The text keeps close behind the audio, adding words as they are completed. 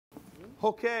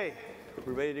Okay,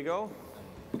 we're ready to go.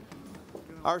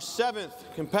 Our seventh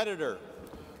competitor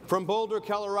from Boulder,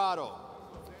 Colorado.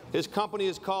 His company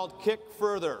is called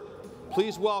Kickfurther.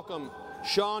 Please welcome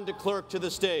Sean DeClercq to the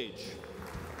stage.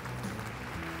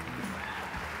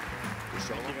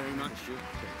 Thank you very much.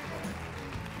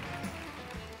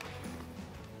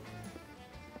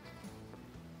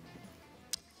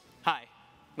 Hi,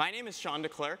 my name is Sean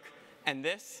DeClercq, and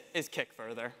this is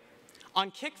Kickfurther. On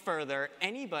Kickfurther,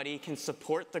 anybody can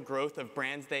support the growth of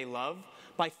brands they love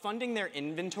by funding their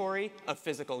inventory of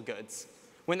physical goods.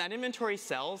 When that inventory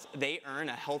sells, they earn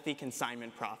a healthy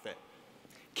consignment profit.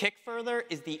 Kickfurther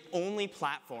is the only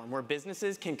platform where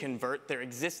businesses can convert their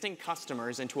existing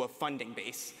customers into a funding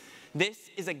base.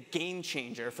 This is a game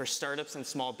changer for startups and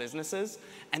small businesses,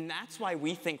 and that's why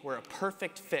we think we're a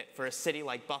perfect fit for a city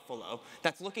like Buffalo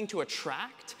that's looking to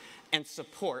attract and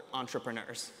support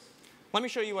entrepreneurs. Let me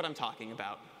show you what I'm talking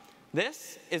about.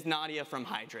 This is Nadia from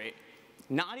Hydrate.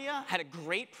 Nadia had a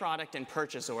great product and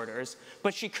purchase orders,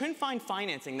 but she couldn't find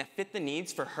financing that fit the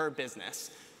needs for her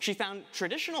business. She found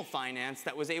traditional finance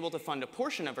that was able to fund a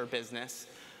portion of her business,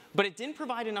 but it didn't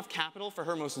provide enough capital for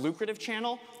her most lucrative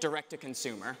channel,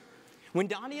 direct-to-consumer. When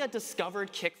Nadia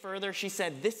discovered Kickfurther, she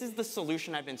said, "This is the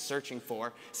solution I've been searching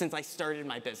for since I started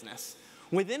my business."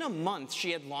 Within a month,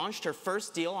 she had launched her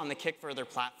first deal on the Kickfurther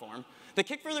platform. The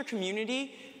Kickfurther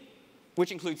community,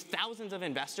 which includes thousands of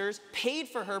investors, paid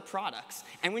for her products.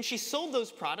 And when she sold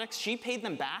those products, she paid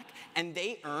them back, and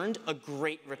they earned a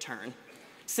great return.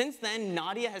 Since then,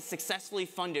 Nadia has successfully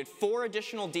funded 4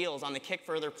 additional deals on the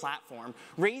Kickfurther platform,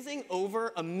 raising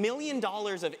over $1 million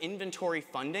of inventory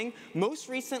funding, most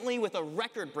recently with a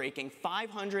record-breaking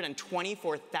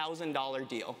 $524,000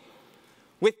 deal.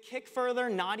 With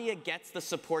Kickfurther, Nadia gets the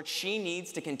support she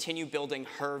needs to continue building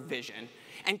her vision.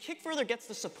 And Kickfurther gets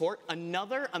to support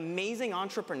another amazing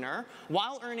entrepreneur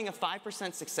while earning a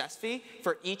 5% success fee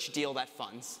for each deal that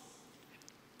funds.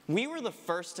 We were the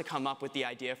first to come up with the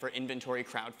idea for inventory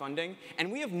crowdfunding,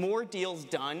 and we have more deals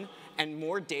done and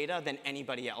more data than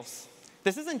anybody else.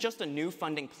 This isn't just a new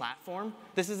funding platform.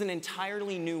 This is an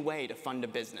entirely new way to fund a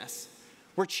business.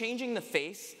 We're changing the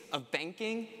face of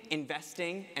banking,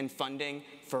 investing, and funding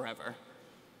forever.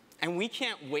 And we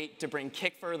can't wait to bring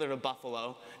Kickfurther to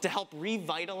Buffalo to help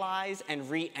revitalize and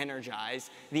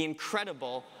re-energize the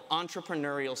incredible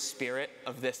entrepreneurial spirit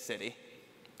of this city.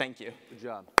 Thank you. Good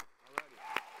job.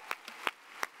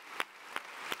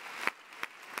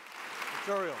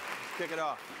 Ariel, let's kick it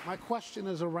off. My question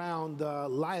is around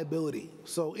liability.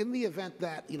 So in the event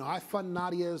that, I fund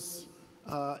Nadia's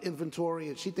inventory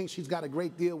and she thinks she's got a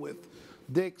great deal with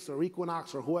Dick's or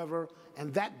Equinox or whoever,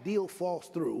 and that deal falls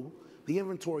through, the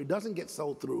inventory doesn't get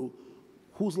sold through,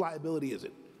 whose liability is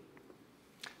it?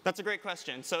 That's a great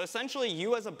question. So essentially,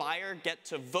 you as a buyer get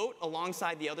to vote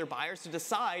alongside the other buyers to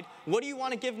decide, what do you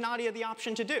want to give Nadia the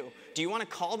option to do? Do you want to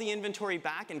call the inventory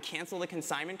back and cancel the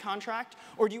consignment contract?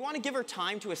 Or do you want to give her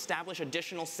time to establish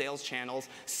additional sales channels,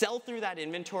 sell through that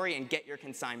inventory, and get your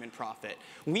consignment profit?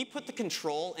 We put the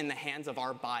control in the hands of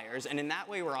our buyers, and in that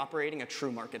way, we're operating a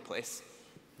true marketplace.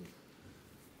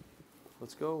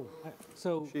 Let's go.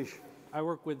 So Sheesh. I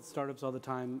work with startups all the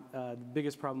time. The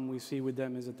biggest problem we see with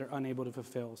them is that they're unable to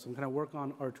fulfill. So I'm kind of working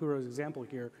on Arturo's example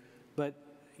here. But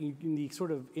in the sort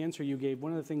of answer you gave,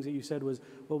 one of the things that you said was,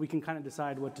 well, we can kind of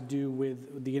decide what to do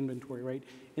with the inventory, right?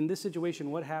 In this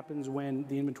situation, what happens when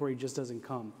the inventory just doesn't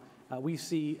come? We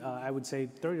see, I would say,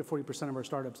 30 to 40% of our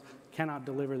startups cannot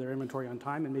deliver their inventory on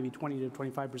time, and maybe 20 to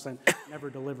 25% never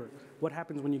deliver. What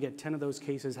happens when you get 10 of those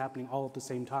cases happening all at the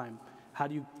same time? How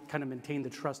do you kind of maintain the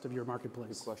trust of your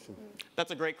marketplace? Good question.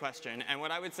 That's a great question. And what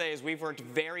I would say is we've worked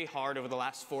very hard over the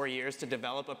last 4 years to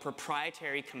develop a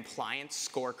proprietary compliance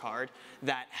scorecard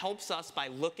that helps us by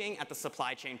looking at the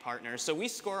supply chain partners. So we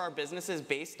score our businesses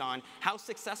based on how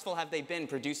successful have they been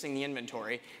producing the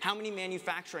inventory, how many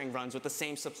manufacturing runs with the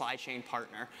same supply chain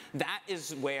partner. That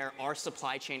is where our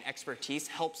supply chain expertise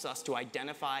helps us to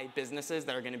identify businesses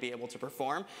that are going to be able to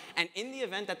perform. And in the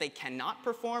event that they cannot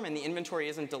perform and the inventory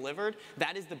isn't delivered,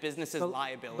 that is the business's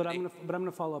liability. But I'm going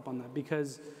to follow up on that,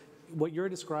 because what you're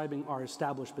describing are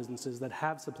established businesses that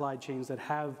have supply chains, that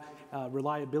have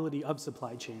reliability of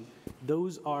supply chain.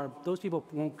 Those people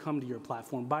won't come to your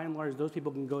platform. By and large, those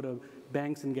people can go to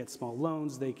banks and get small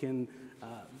loans. They can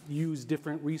use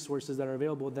different resources that are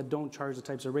available that don't charge the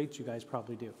types of rates you guys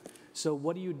probably do. So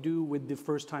what do you do with the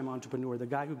first-time entrepreneur, the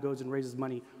guy who goes and raises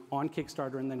money on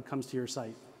Kickstarter and then comes to your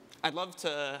site? I'd love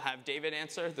to have David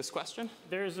answer this question.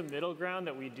 There's a middle ground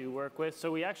that we do work with.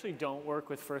 So we actually don't work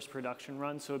with first production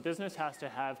runs. So a business has to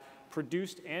have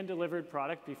produced and delivered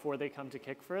product before they come to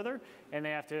Kickfurther, and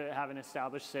they have to have an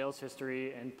established sales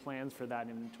history and plans for that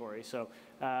inventory. So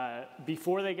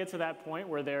before they get to that point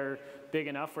where they're big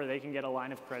enough where they can get a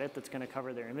line of credit that's going to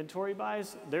cover their inventory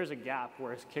buys, there's a gap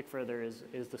where Kickfurther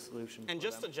is the solution. And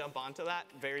just to jump onto that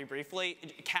very briefly,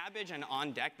 Cabbage and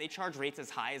On Deck, they charge rates as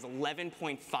high as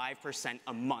 11.5%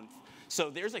 a month. So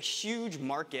there's a huge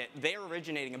market. They're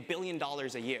originating $1 billion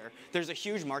a year. There's a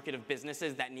huge market of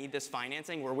businesses that need this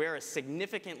financing where we're a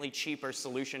significantly cheaper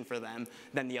solution for them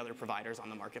than the other providers on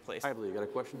the marketplace. I believe you got a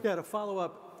question? Yeah, to follow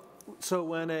up, so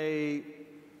when a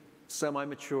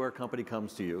semi-mature company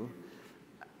comes to you,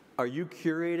 are you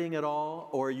curating at all,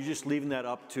 or are you just leaving that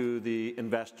up to the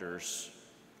investors,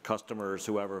 customers,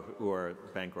 whoever, who are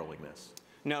bankrolling this?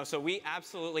 No, so we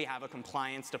absolutely have a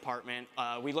compliance department.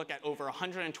 We look at over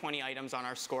 120 items on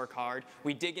our scorecard.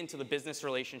 We dig into the business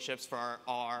relationships for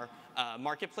our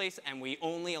marketplace, and we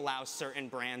only allow certain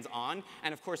brands on.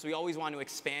 And of course, we always want to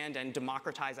expand and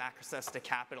democratize access to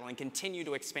capital and continue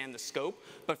to expand the scope.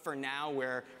 But for now,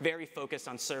 we're very focused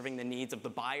on serving the needs of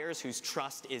the buyers whose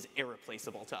trust is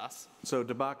irreplaceable to us. So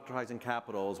democratizing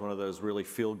capital is one of those really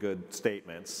feel-good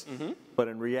statements. But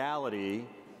in reality,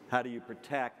 how do you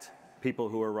protect people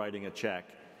who are writing a check?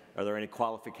 Are there any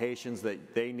qualifications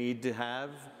that they need to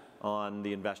have on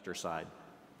the investor side?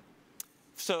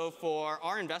 So for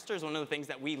our investors, one of the things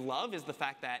that we love is the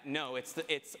fact that, no, it's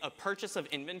a purchase of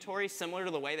inventory similar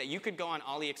to the way that you could go on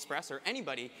AliExpress, or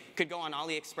anybody could go on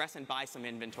AliExpress and buy some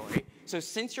inventory. So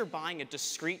since you're buying a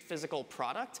discrete physical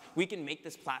product, we can make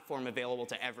this platform available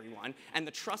to everyone. And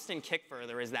the trust in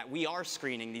Kickfurther is that we are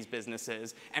screening these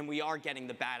businesses and we are getting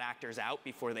the bad actors out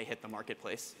before they hit the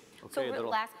marketplace. Okay, so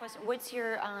last question, what's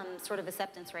your sort of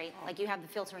acceptance rate? Like you have the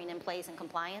filtering in place and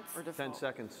compliance? Or 10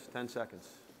 seconds, 10 seconds.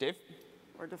 Dave?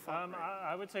 Or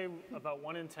I would say about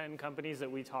 1 in 10 companies that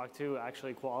we talk to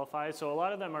actually qualify. So a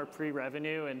lot of them are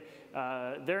pre-revenue, and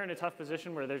they're in a tough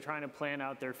position where they're trying to plan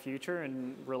out their future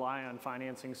and rely on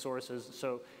financing sources.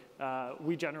 So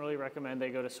we generally recommend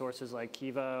they go to sources like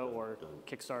Kiva or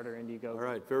Kickstarter, Indiegogo. All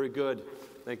right, very good.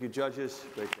 Thank you, judges.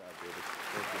 Great job, David.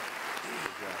 Thank you.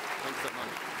 Good job. Thanks so much.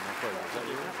 My pleasure. Is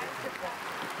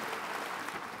that you?